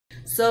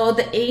So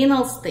the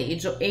anal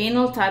stage or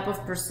anal type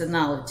of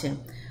personality,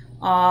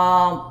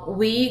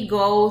 we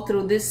go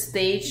through this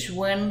stage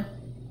when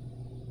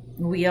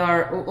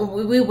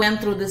we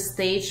went through this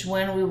stage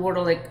when we were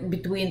like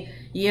between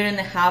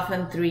 1.5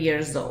 and 3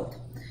 years old.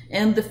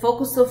 And the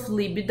focus of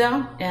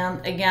libido,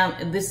 and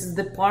again, this is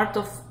the part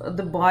of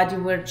the body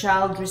where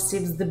child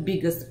receives the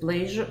biggest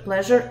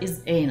pleasure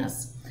is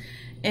anus.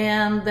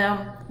 And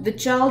the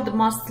child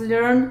must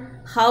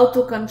learn how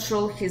to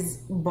control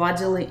his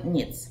bodily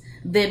needs,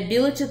 the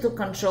ability to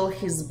control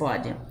his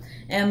body.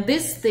 And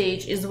this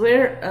stage is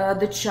where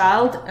the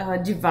child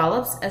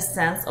develops a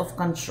sense of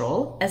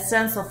control, a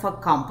sense of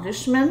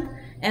accomplishment,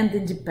 and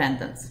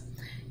independence.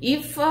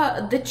 If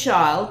the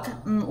child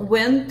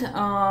went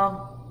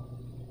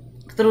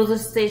through the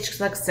stage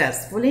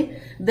successfully,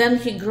 then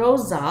he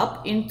grows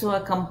up into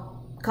a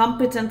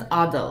competent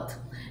adult,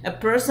 a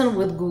person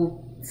with good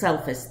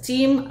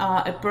self-esteem,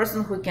 a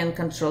person who can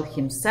control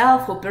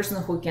himself, a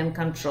person who can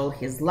control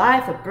his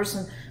life, a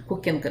person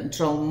who can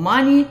control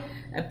money,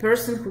 a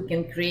person who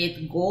can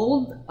create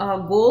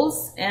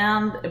goals,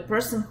 and a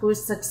person who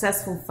is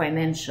successful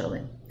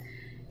financially.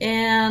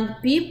 And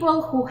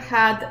people who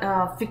had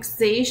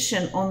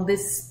fixation on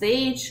this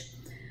stage,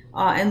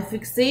 and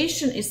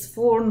fixation is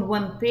formed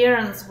when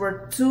parents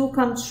were too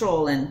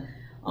controlling,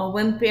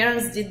 when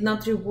parents did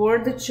not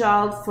reward the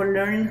child for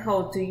learning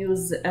how to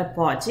use a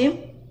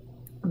potty.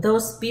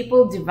 Those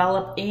people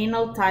develop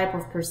anal type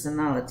of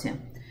personality.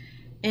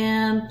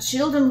 And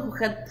children who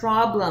had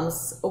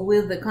problems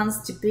with the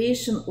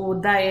constipation or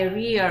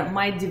diarrhea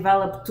might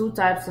develop two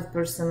types of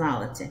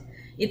personality.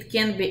 It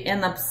can be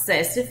an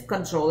obsessive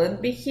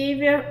controlling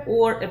behavior,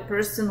 or a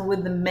person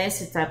with the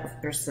messy type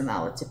of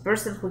personality, a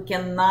person who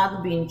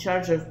cannot be in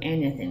charge of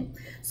anything.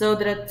 So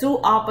there are two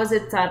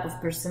opposite types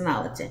of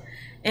personality.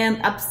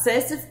 And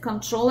obsessive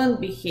controlling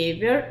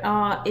behavior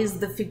is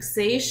the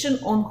fixation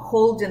on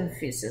holding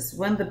feces.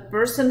 When the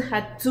person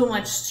had too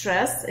much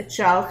stress, a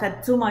child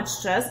had too much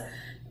stress,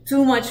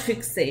 too much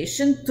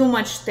fixation, too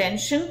much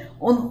tension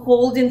on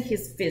holding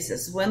his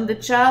feces. When the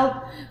child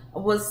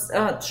was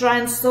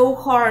trying so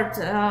hard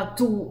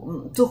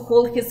to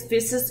hold his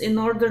feces in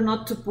order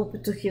not to poop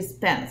into his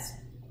pants.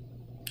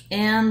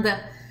 And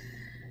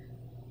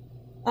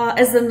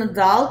as an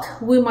adult,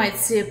 we might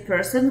see a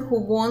person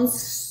who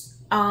wants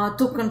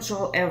to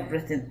control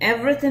everything.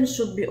 Everything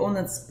should be on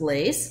its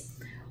place,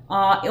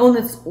 on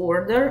its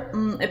order.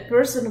 A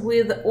person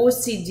with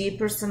OCD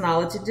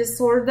personality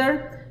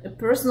disorder, a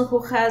person who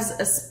has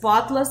a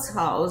spotless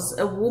house,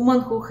 a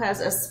woman who has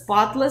a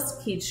spotless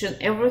kitchen,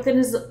 everything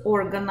is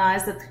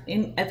organized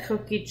in her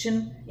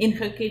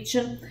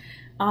kitchen,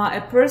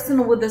 a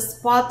person with a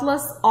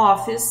spotless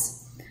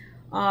office,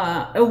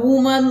 a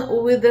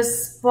woman with a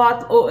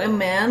spot, or a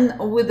man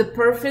with a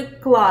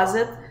perfect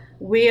closet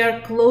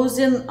where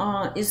clothing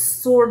is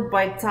sorted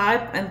by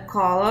type and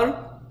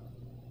color.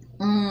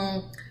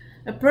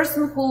 A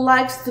person who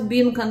likes to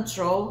be in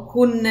control,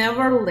 who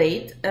never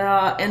late,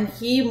 and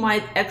he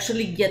might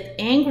actually get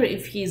angry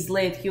if he is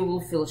late. He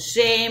will feel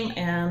shame,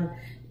 and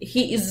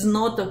he is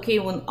not okay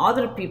when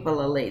other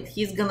people are late.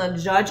 He's gonna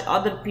judge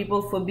other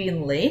people for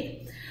being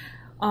late.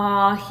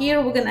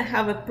 Here we're gonna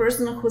have a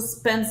person who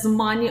spends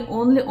money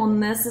only on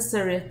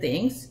necessary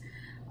things,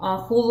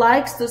 who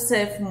likes to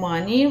save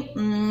money,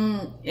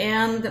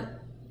 and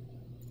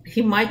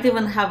he might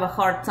even have a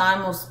hard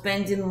time of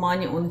spending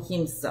money on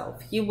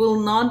himself. He will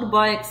not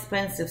buy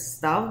expensive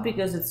stuff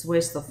because it's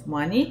waste of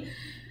money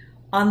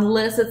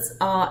unless it's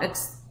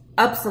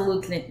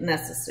absolutely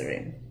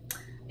necessary.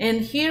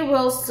 And here we're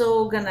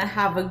also gonna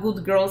have a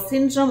good girl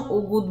syndrome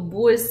or good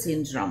boy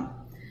syndrome.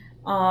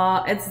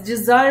 It's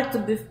desire to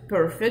be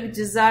perfect,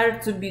 desire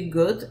to be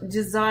good,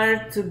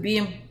 desire to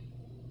be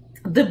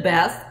the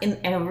best in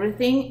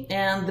everything,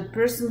 and the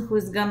person who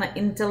is gonna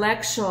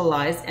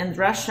intellectualize and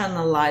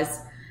rationalize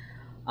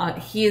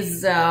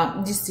his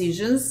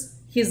decisions,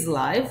 his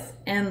life.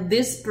 And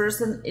this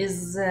person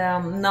is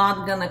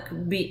not gonna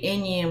be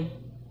any,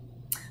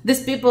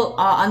 these people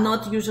are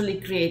not usually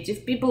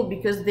creative people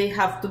because they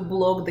have to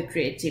block the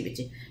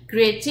creativity.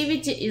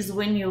 Creativity is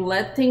when you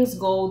let things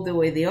go the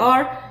way they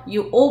are,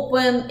 you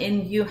open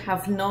and you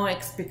have no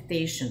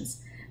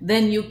expectations.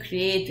 Then you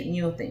create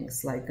new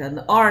things, like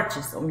an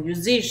artist or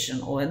musician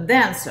or a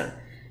dancer.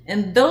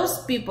 And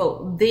those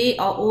people, they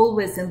are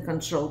always in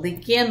control. They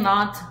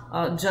cannot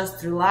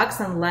just relax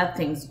and let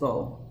things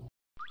go.